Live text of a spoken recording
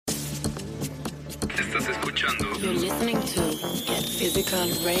Estás escuchando. You're listening to Get Physical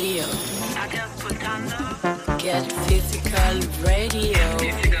Radio. Estás escuchando Get Physical Radio.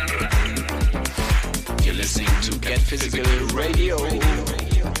 You're listening to Get Physical Radio.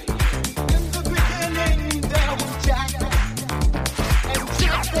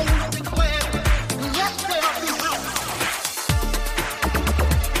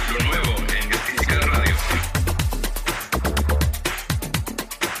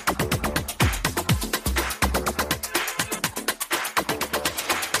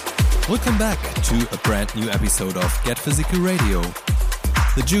 Welcome back to a brand new episode of Get Physical Radio.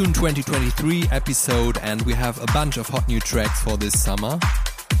 The June 2023 episode, and we have a bunch of hot new tracks for this summer.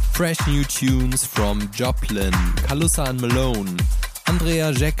 Fresh new tunes from Joplin, Calusa and Malone,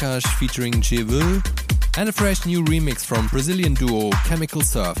 Andrea Jekash featuring Jeveux, and a fresh new remix from Brazilian duo Chemical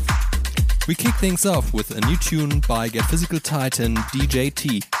Surf. We kick things off with a new tune by Get Physical Titan DJ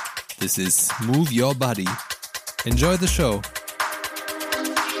T. This is Move Your Body. Enjoy the show.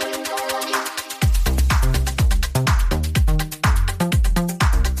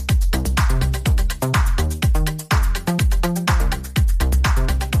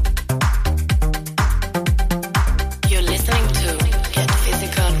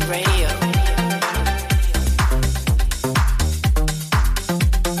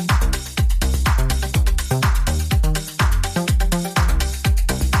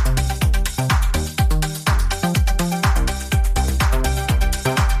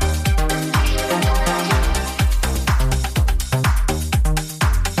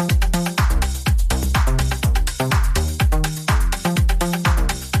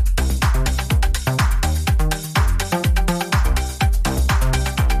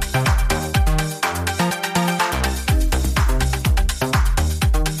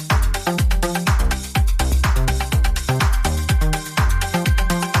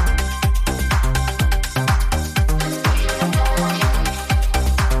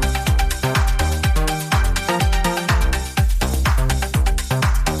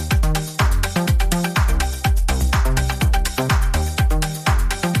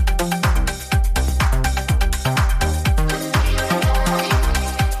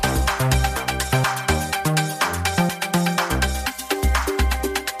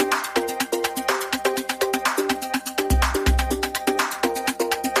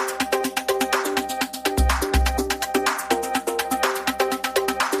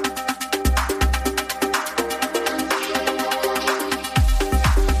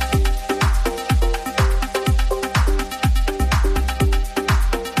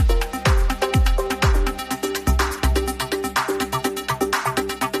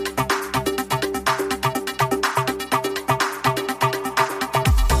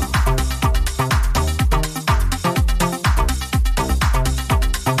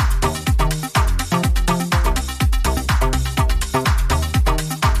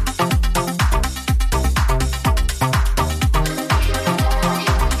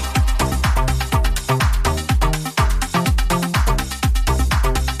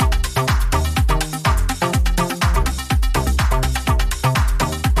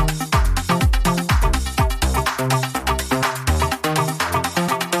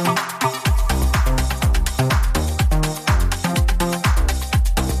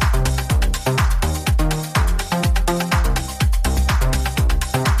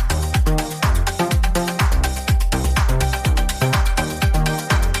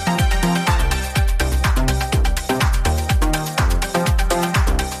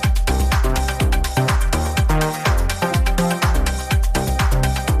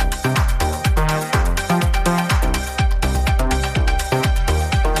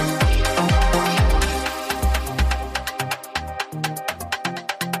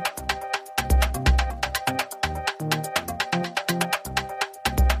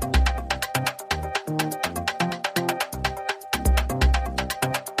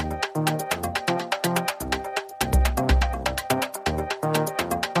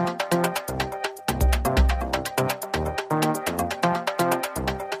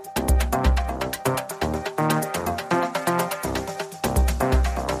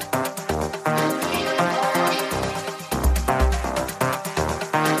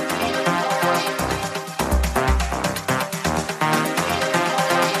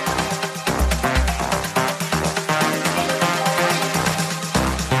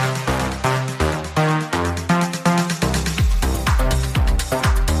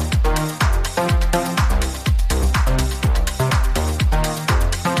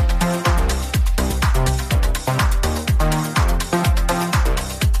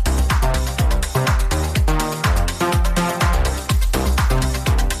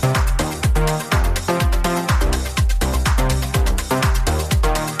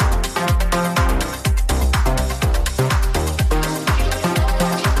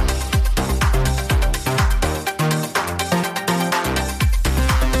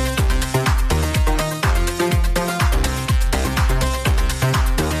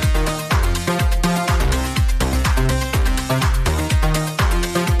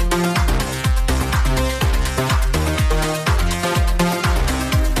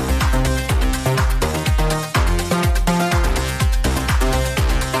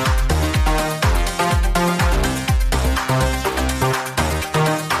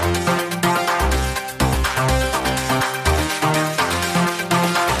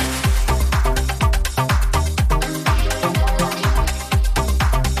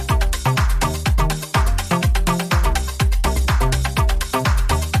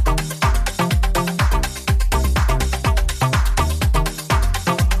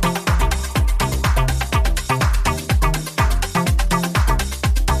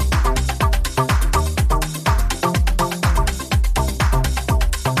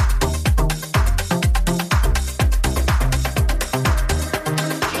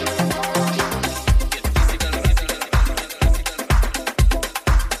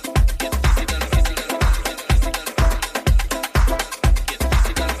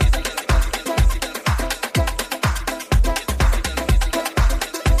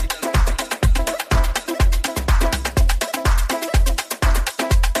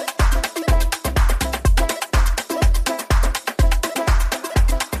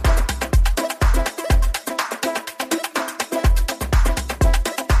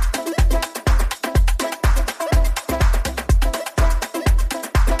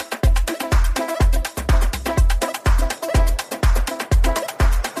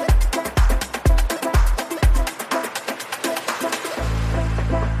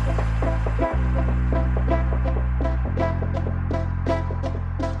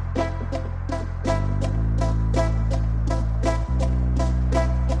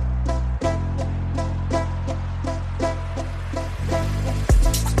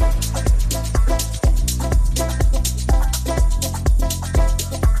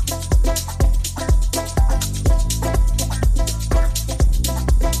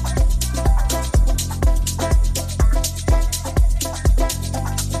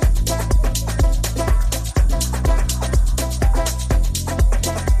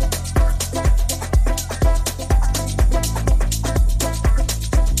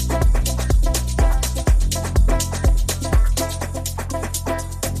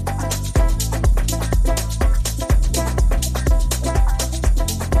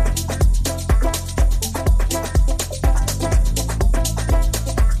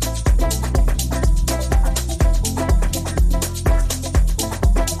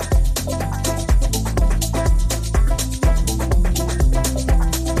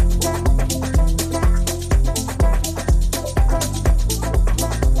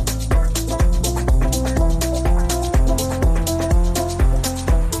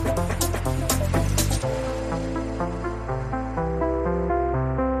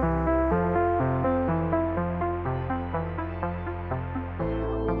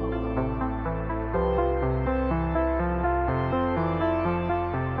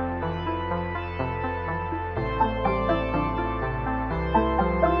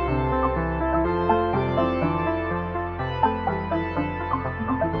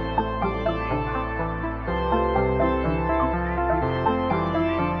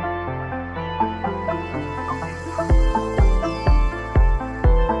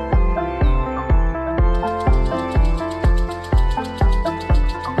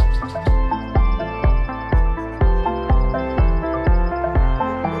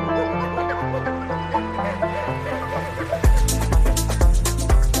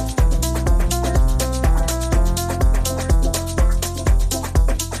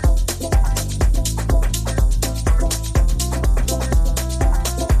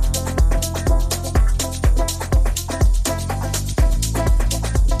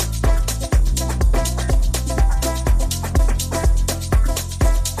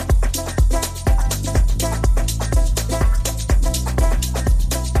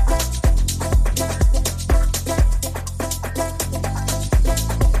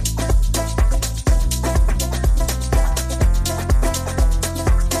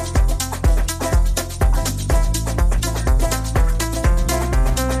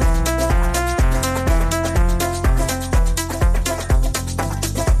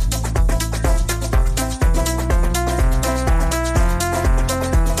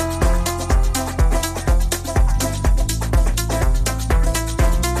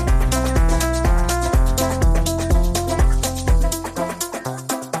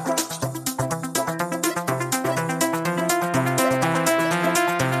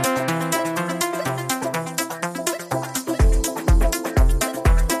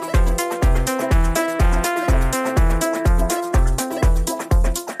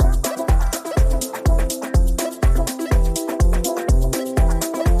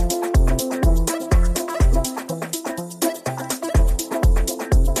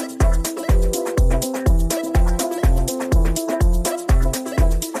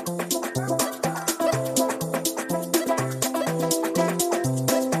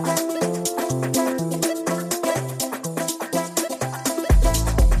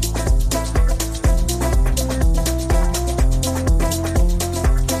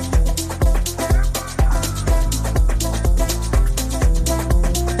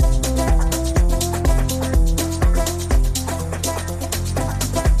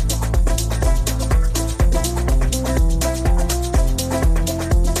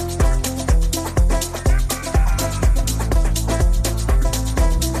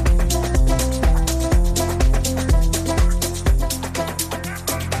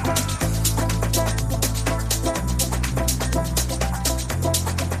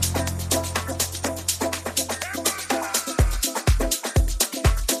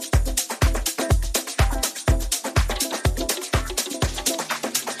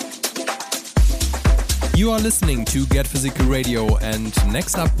 You are listening to Get Physical Radio, and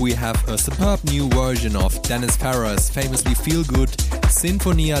next up we have a superb new version of Dennis Farrer's famously feel-good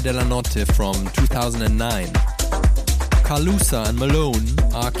Sinfonia della Notte from 2009. Calusa and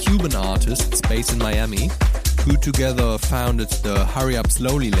Malone are Cuban artists based in Miami who together founded the Hurry Up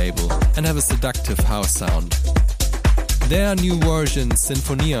Slowly label and have a seductive house sound. Their new version,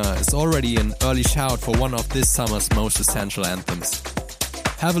 Sinfonia, is already an early shout for one of this summer's most essential anthems.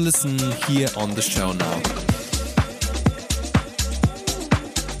 Have a listen here on the show now.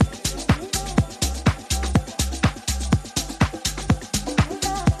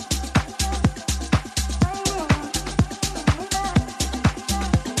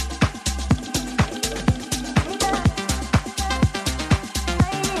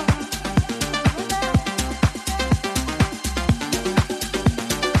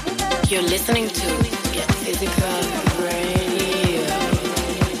 You're listening to Get Physical Radio.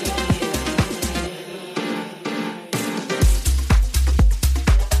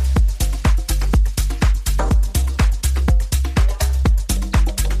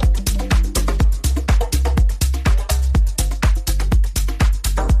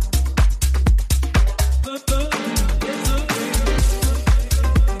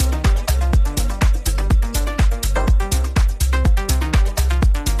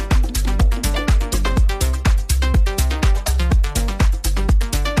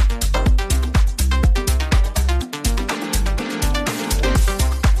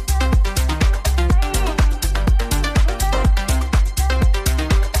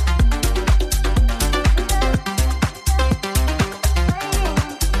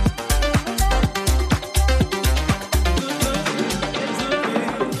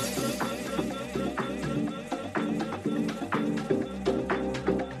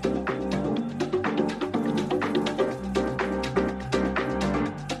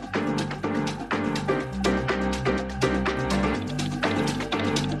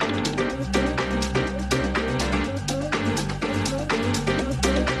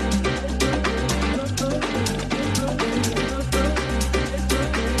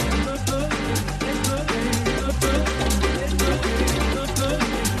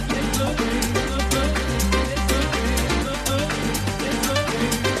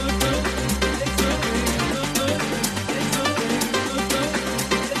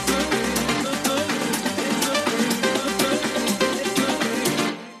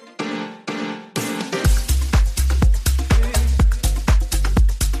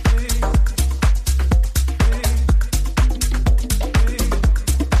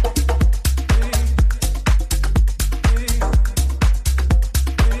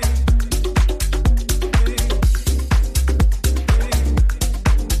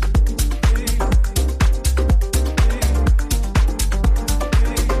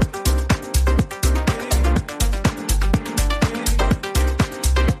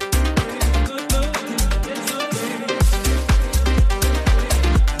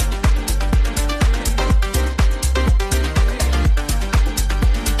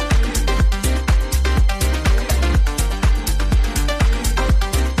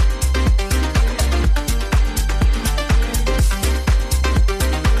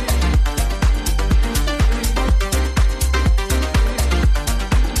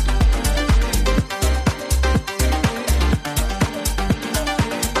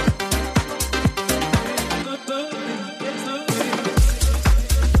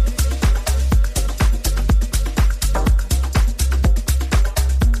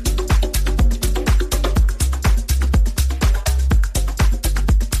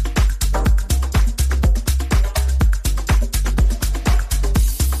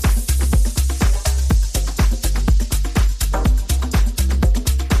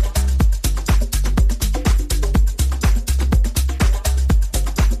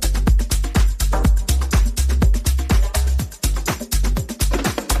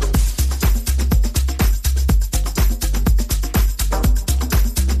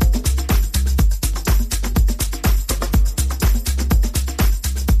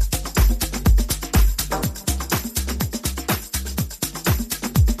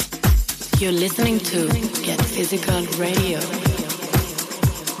 You're listening to Get Physical Radio.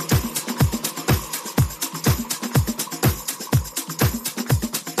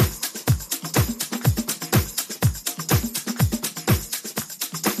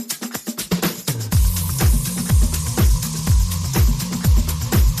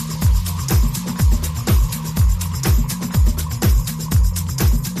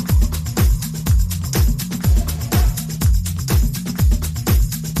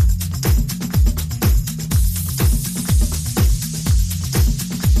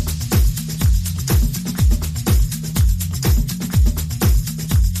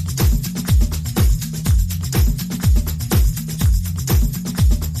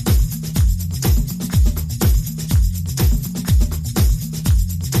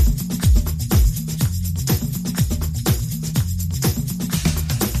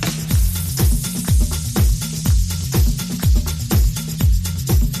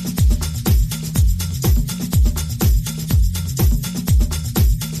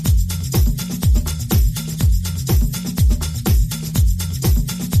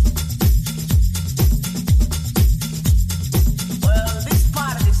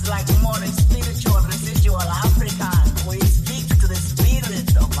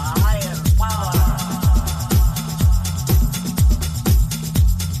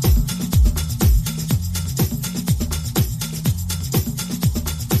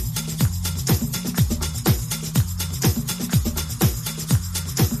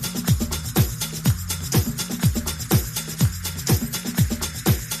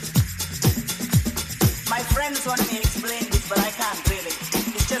 friends want me to explain this, but I can't really.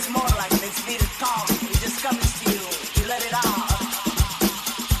 It's just more like an exuded calm. It just comes to you. You let it out.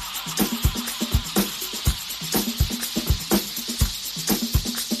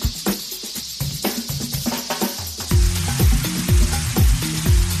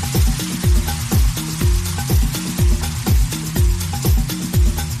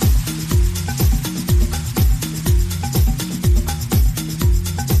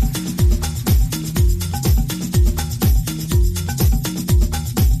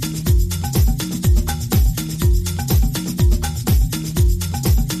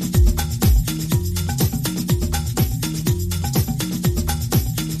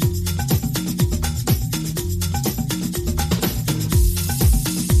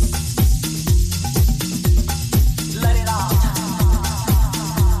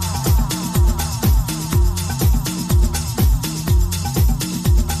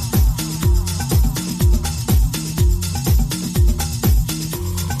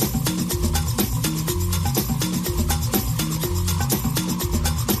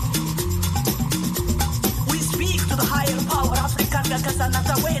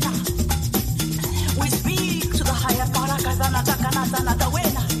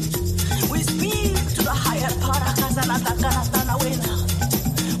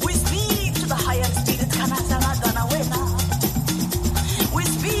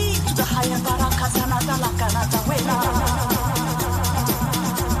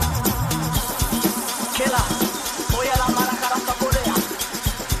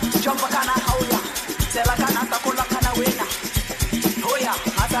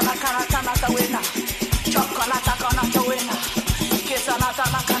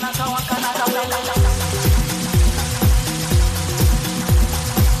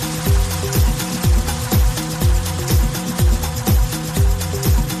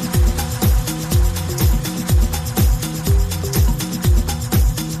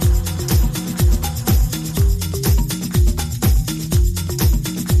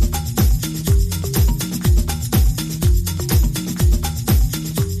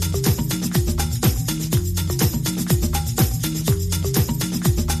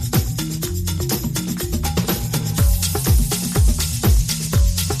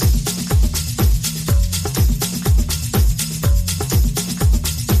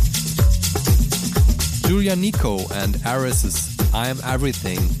 Julia Nico and Aris's I Am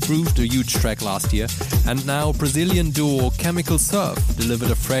Everything proved a huge track last year, and now Brazilian duo Chemical Surf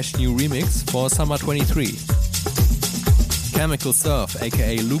delivered a fresh new remix for Summer 23. Chemical Surf,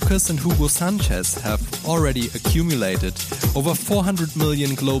 aka Lucas and Hugo Sanchez, have already accumulated over 400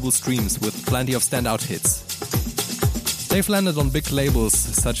 million global streams with plenty of standout hits. They've landed on big labels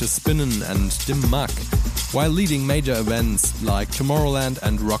such as Spinnen and Dim Mak, while leading major events like Tomorrowland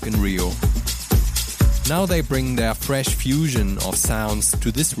and Rock in Rio. Now they bring their fresh fusion of sounds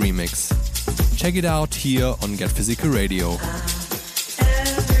to this remix. Check it out here on Get Physical Radio.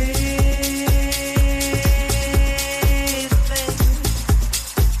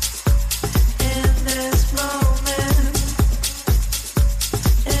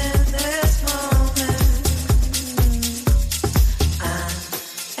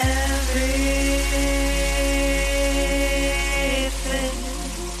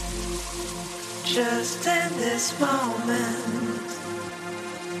 Just in this moment,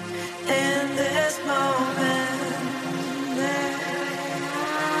 in this moment.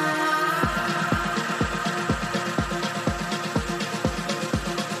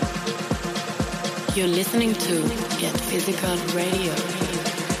 You're listening to Get Physical Radio.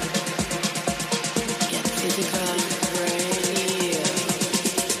 Get Physical Radio.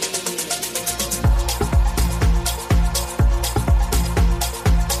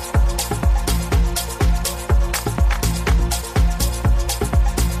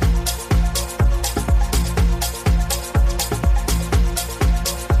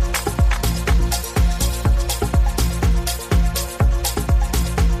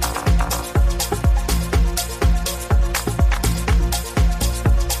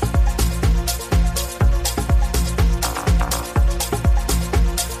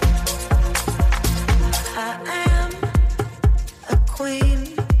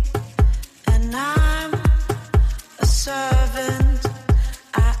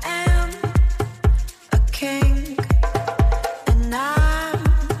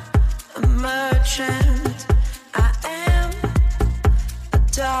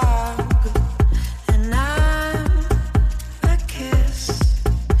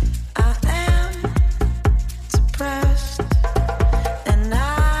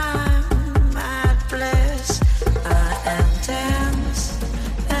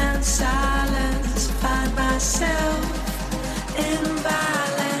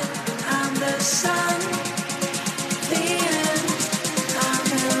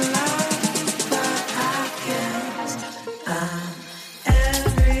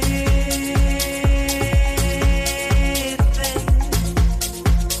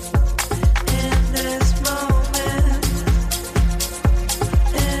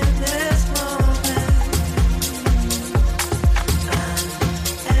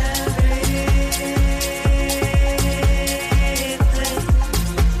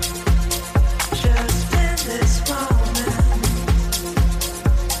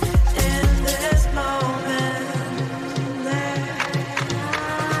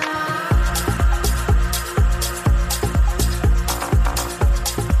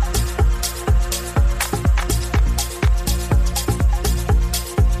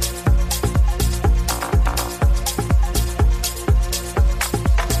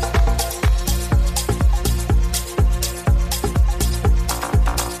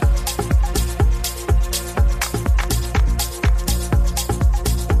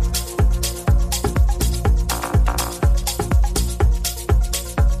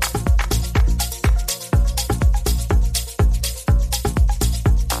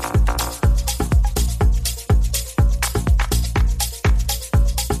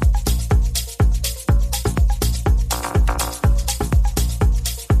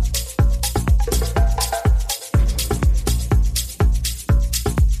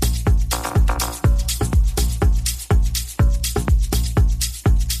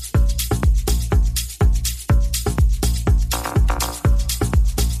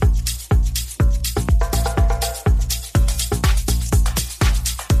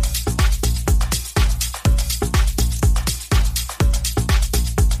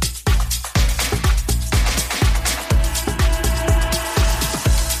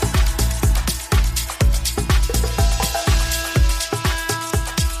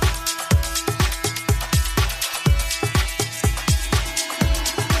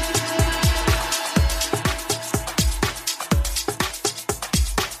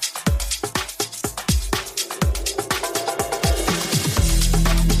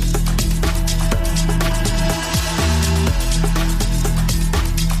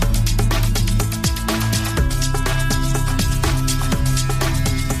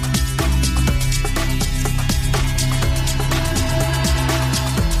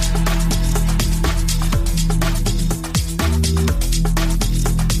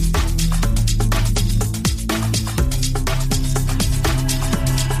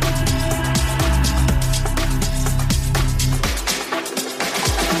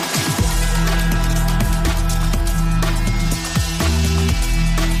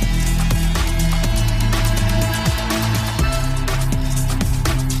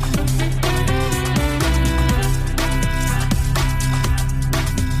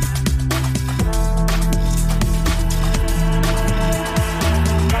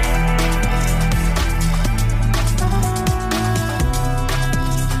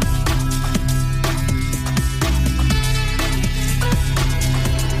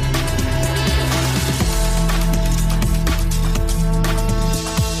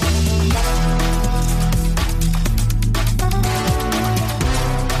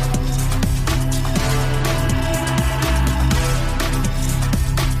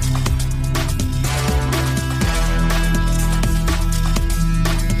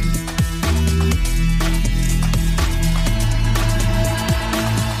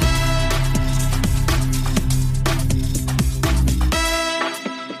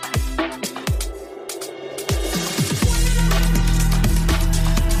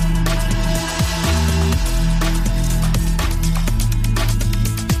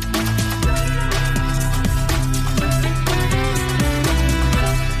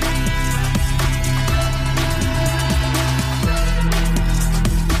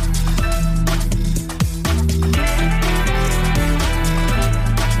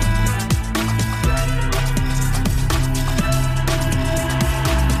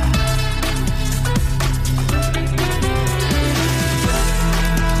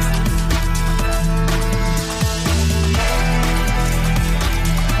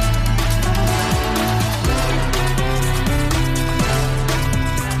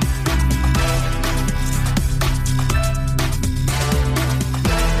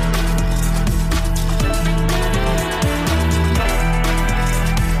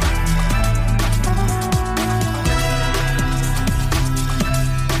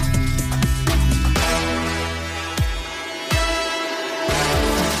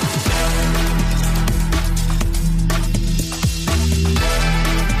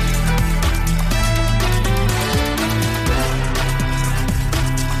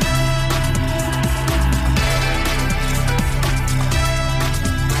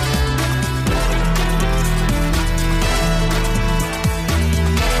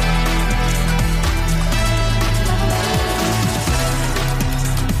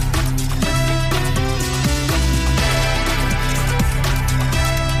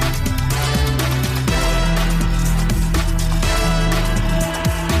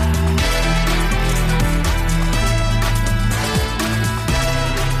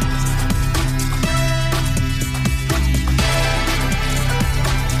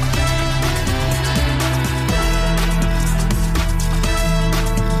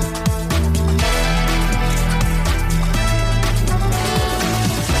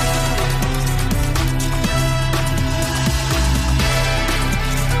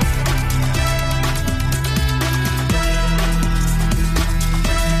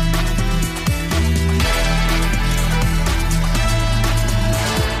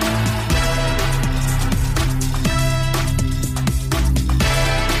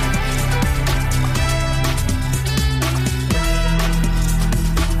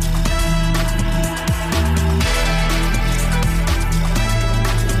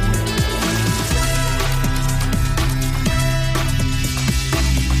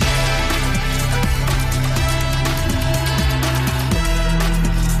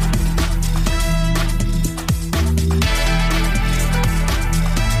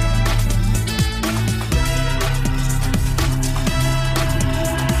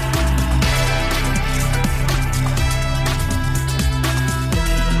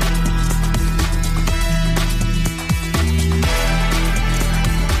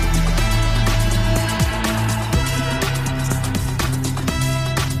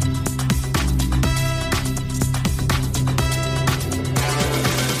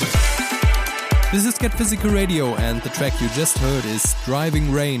 This is Get Physical Radio, and the track you just heard is Driving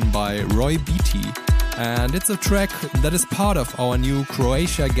Rain by Roy Beatty. And it's a track that is part of our new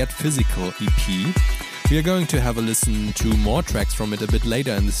Croatia Get Physical EP. We are going to have a listen to more tracks from it a bit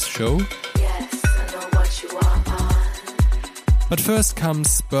later in this show. Yes, I know what you are. But first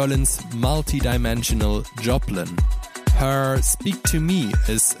comes Berlin's multi-dimensional Joplin. Her Speak to Me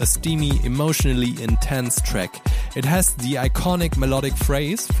is a steamy, emotionally intense track. It has the iconic melodic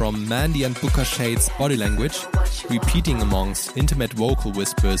phrase from Mandy and Booker Shade's Body Language, repeating amongst intimate vocal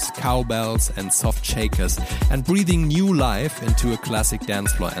whispers, cowbells and soft shakers, and breathing new life into a classic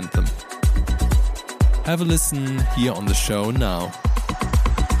dance floor anthem. Have a listen here on the show now.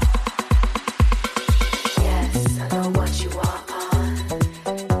 Yes, I know what you are.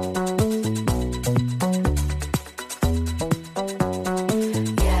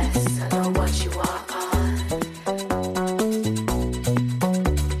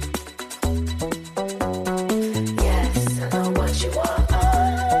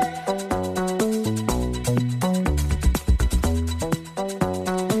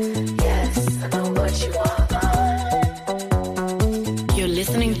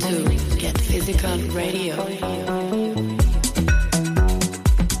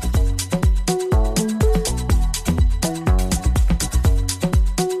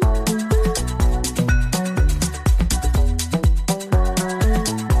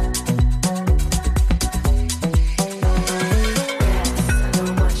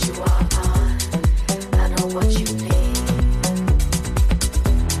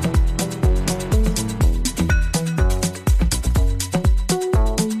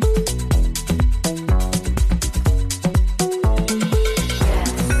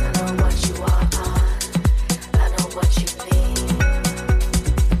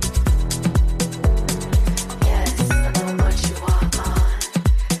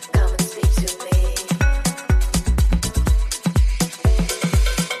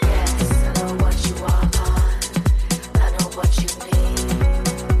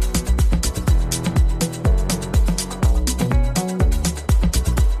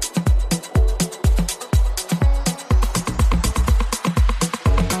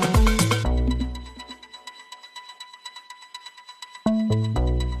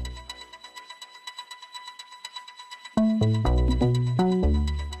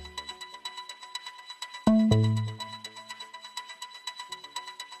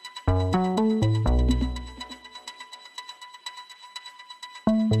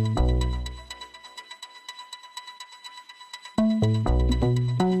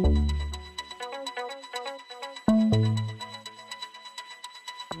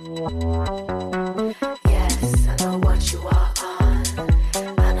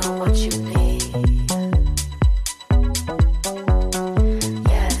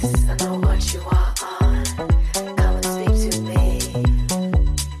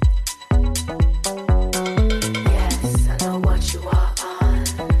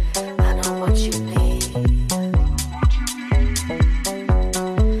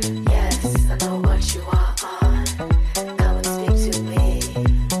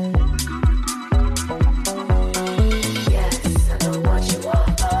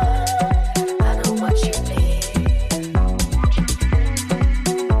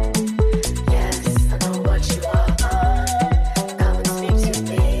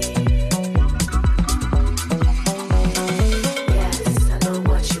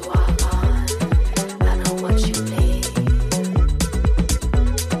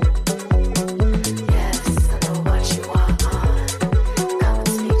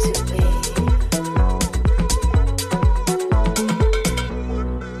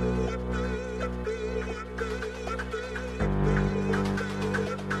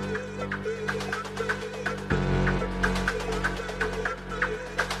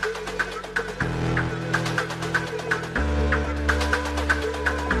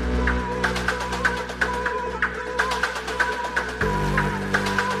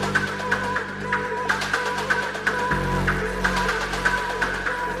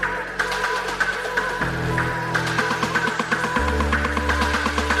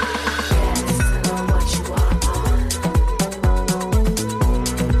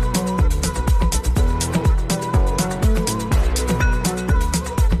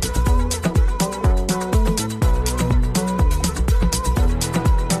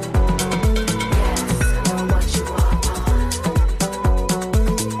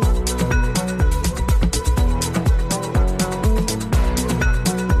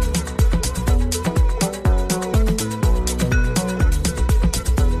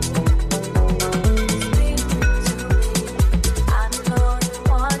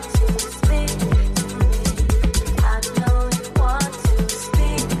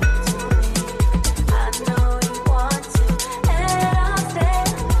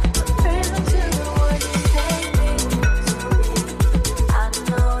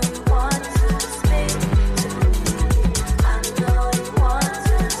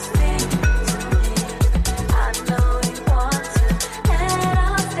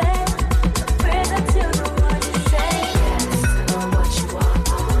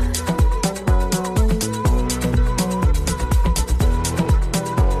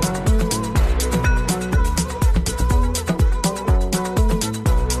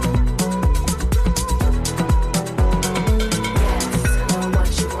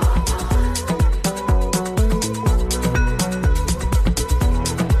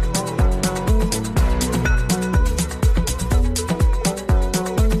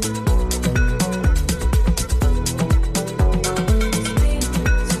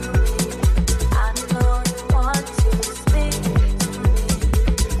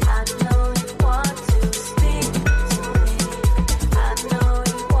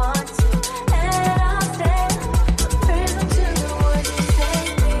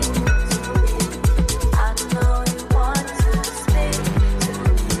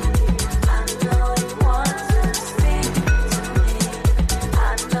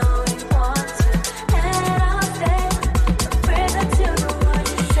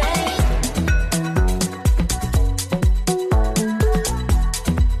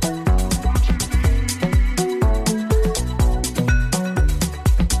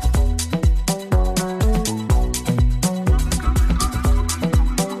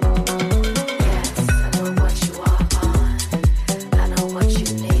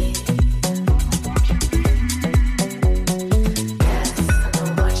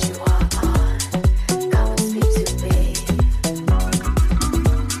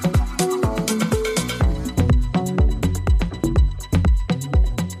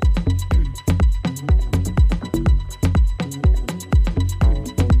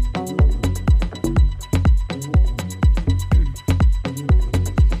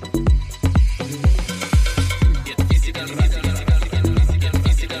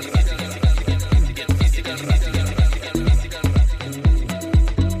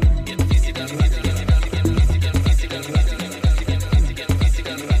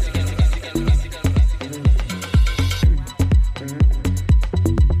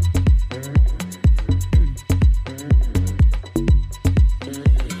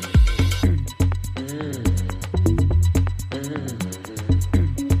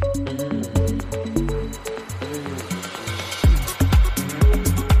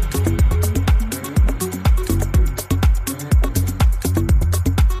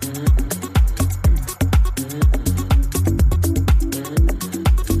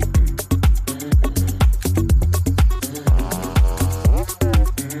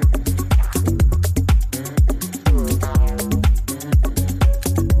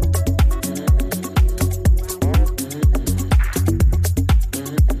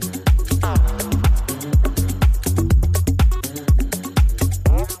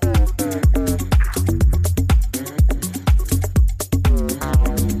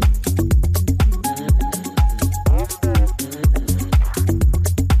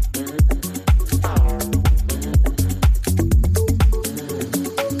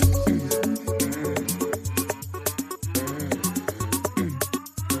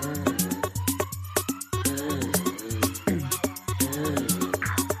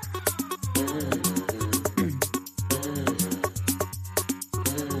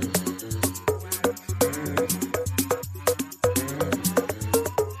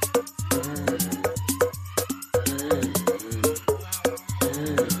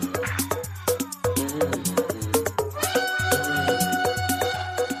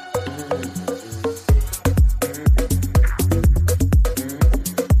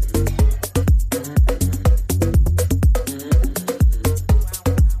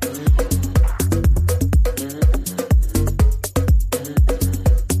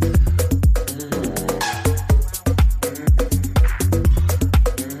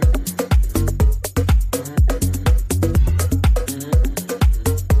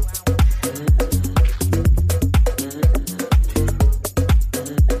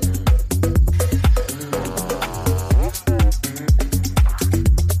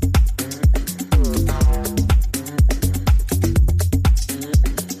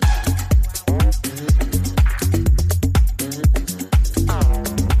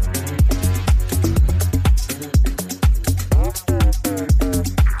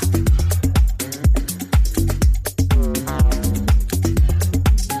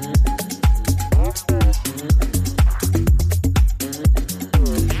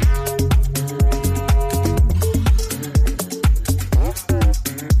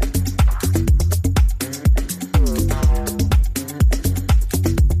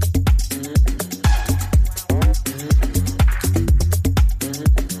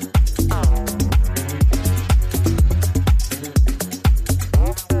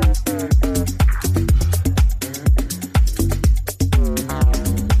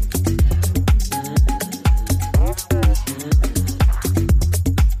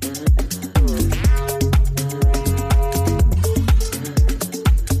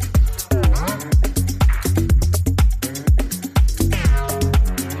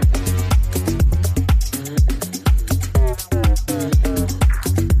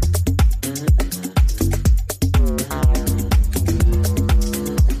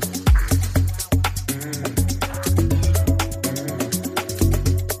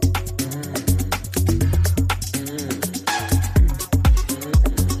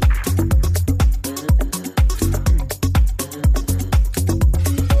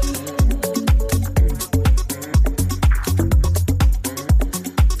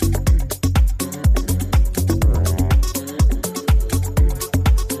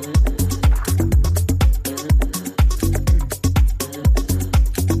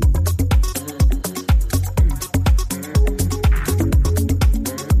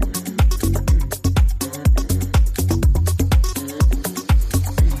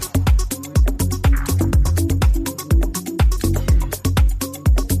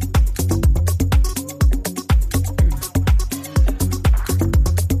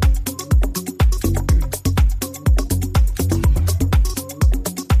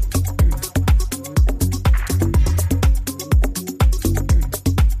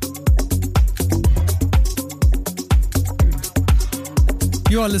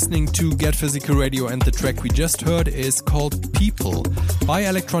 You are listening to Get Physical Radio, and the track we just heard is called People by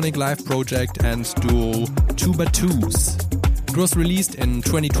Electronic Live Project and duo Tuba Twos. It was released in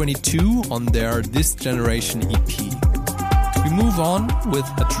 2022 on their This Generation EP. We move on with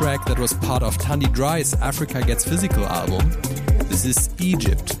a track that was part of Tandy Dry's Africa Gets Physical album. This is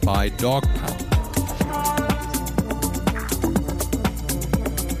Egypt by Dog Pound.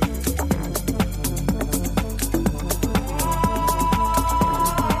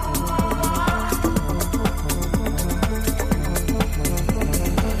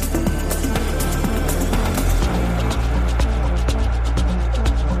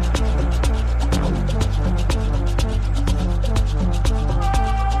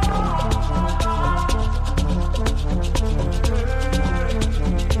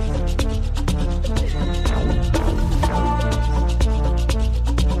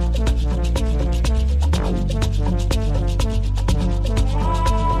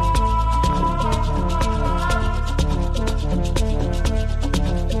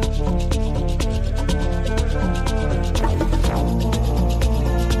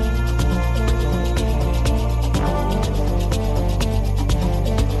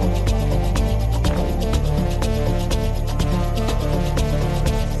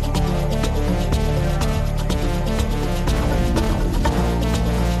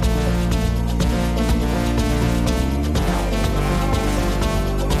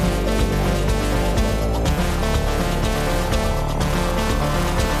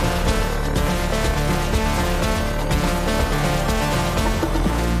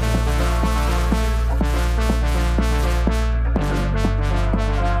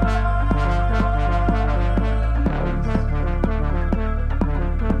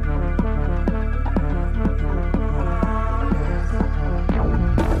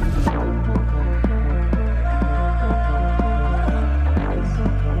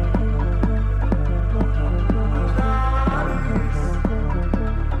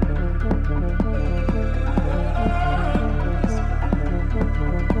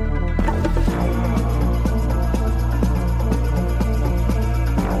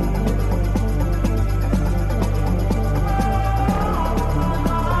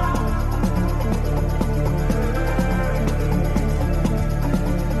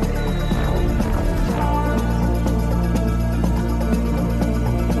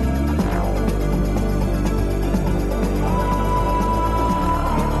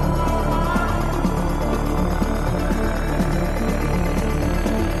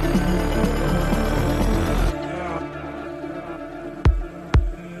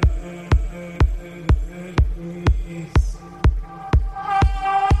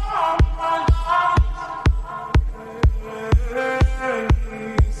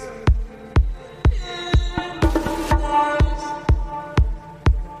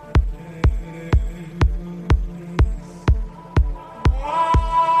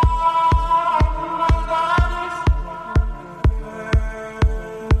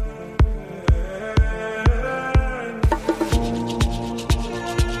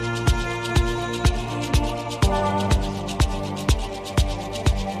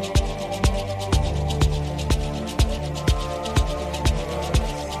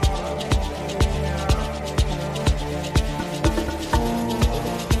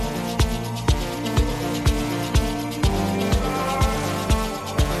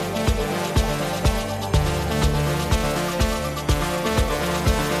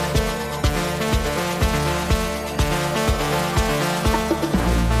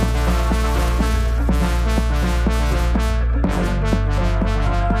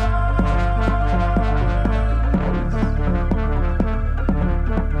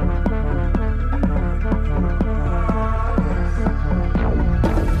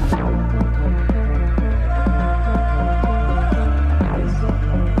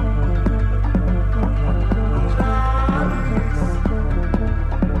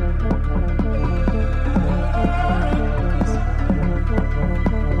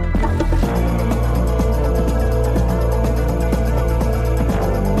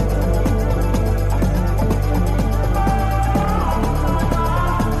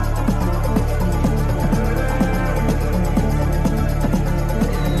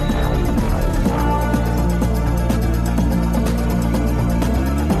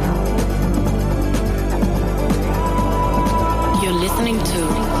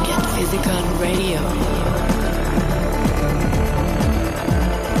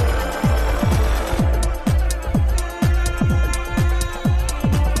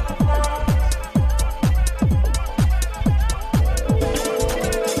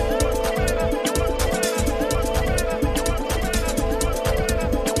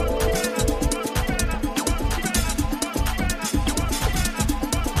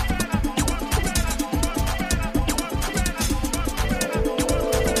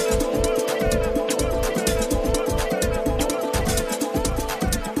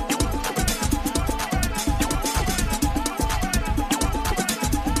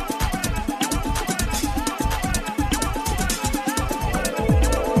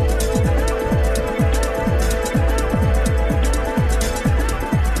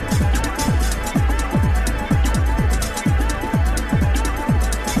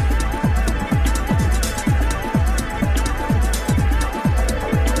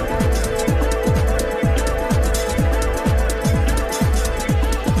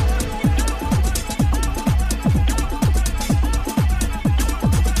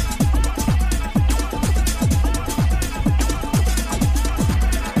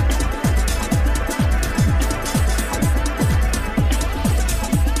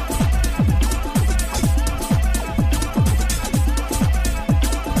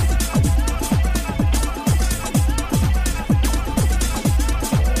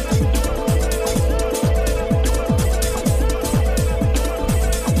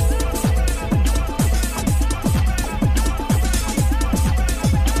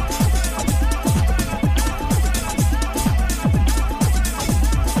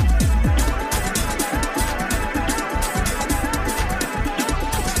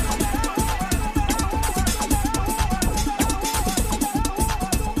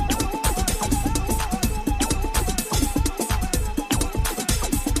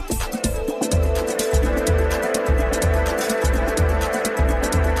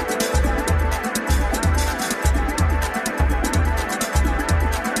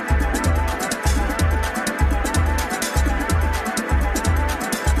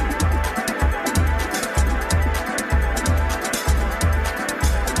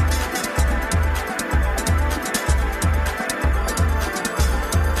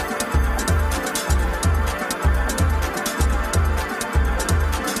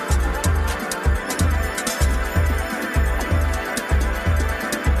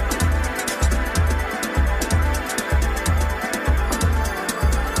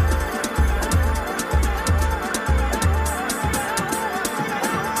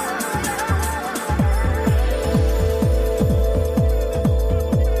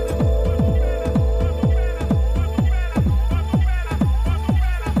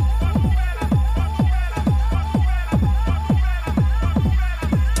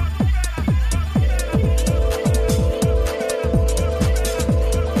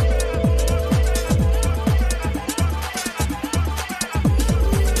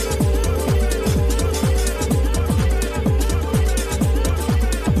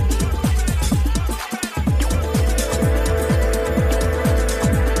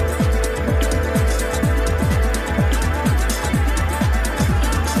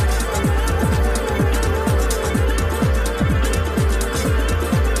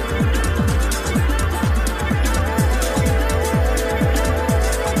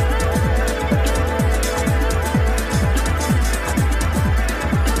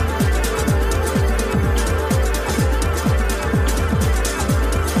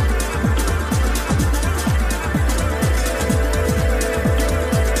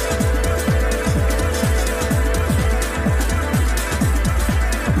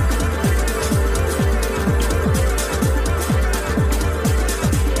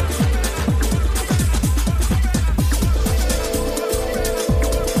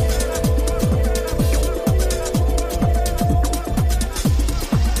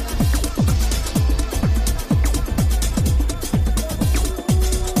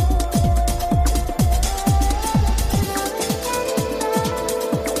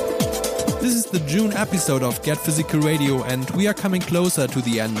 June episode of Get Physical Radio, and we are coming closer to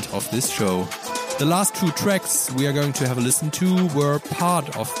the end of this show. The last 2 tracks we are going to have a listen to were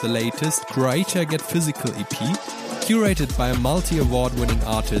part of the latest Croatia Get Physical EP, curated by multi-award winning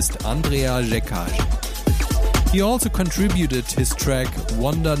artist Andrea Jekaj. He also contributed his track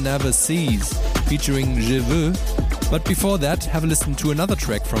Wonder Never Cease, featuring Je Veux, but before that have a listen to another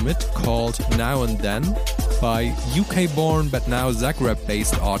track from it called Now and Then by UK-born but now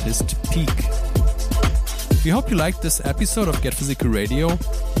Zagreb-based artist Peak. We hope you liked this episode of Get Physical Radio.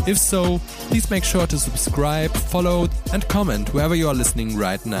 If so, please make sure to subscribe, follow and comment wherever you are listening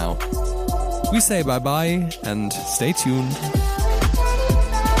right now. We say bye-bye and stay tuned.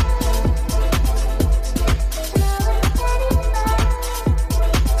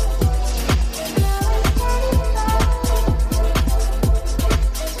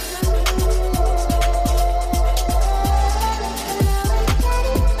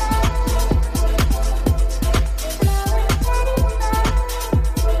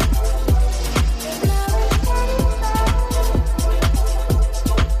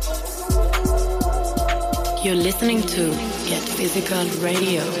 You're listening to Get Physical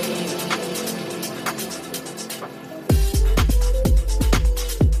Radio.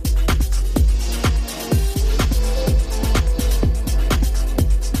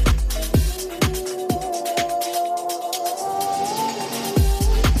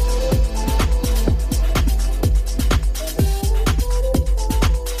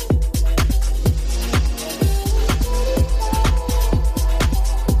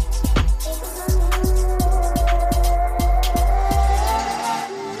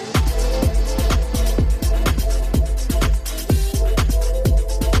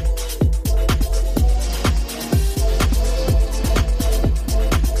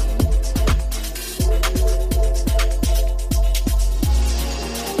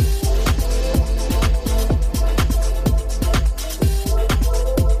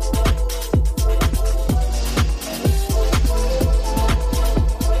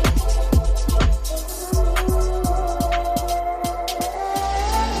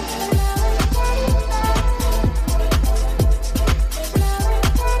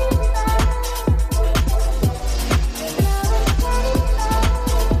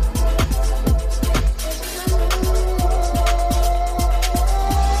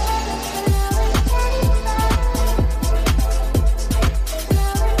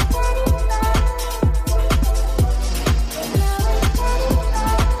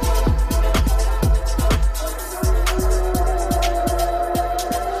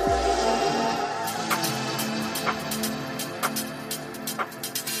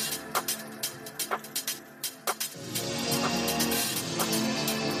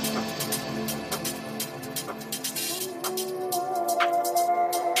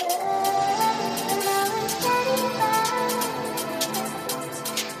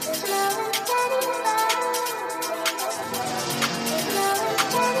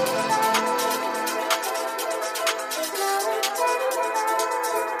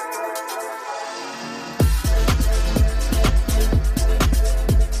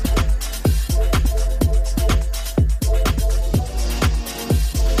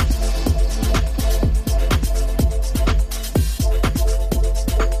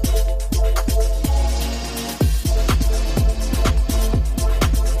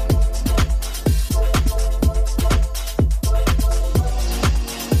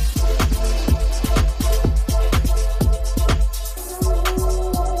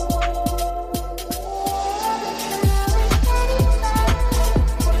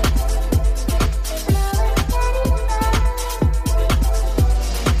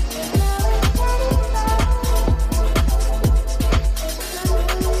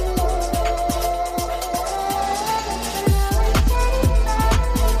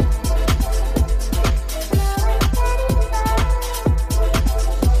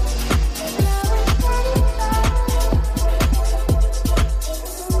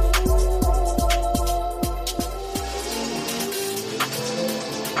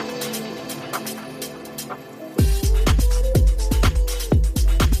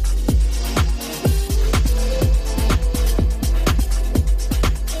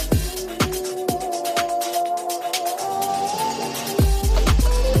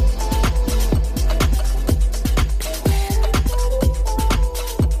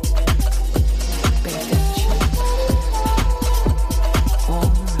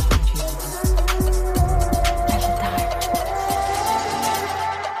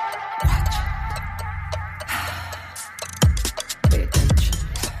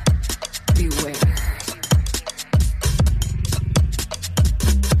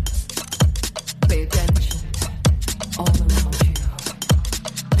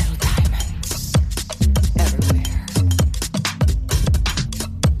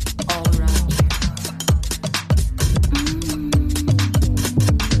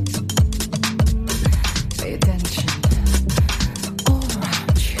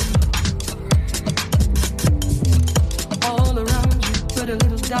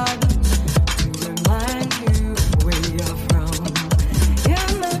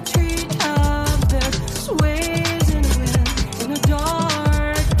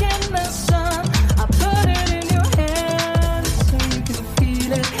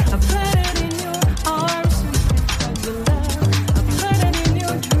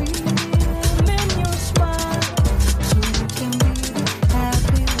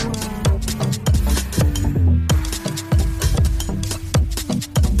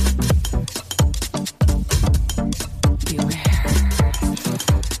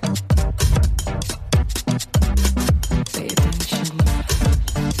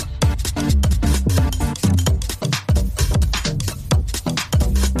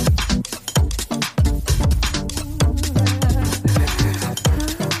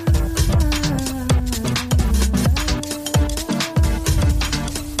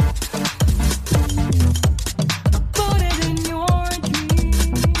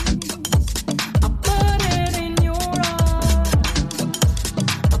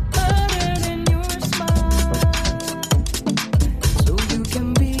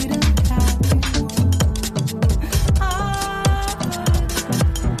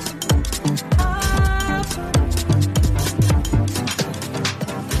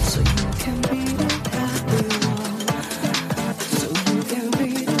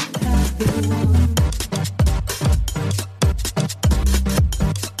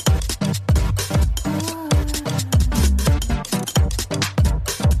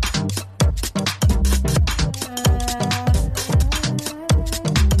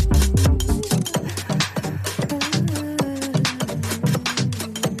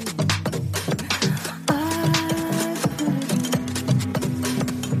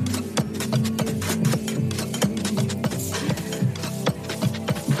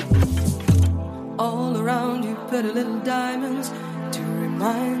 pretty little diamonds to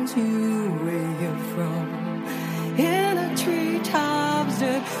remind you where you're from. In the treetops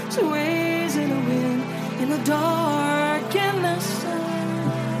that sways in the wind, in the dark.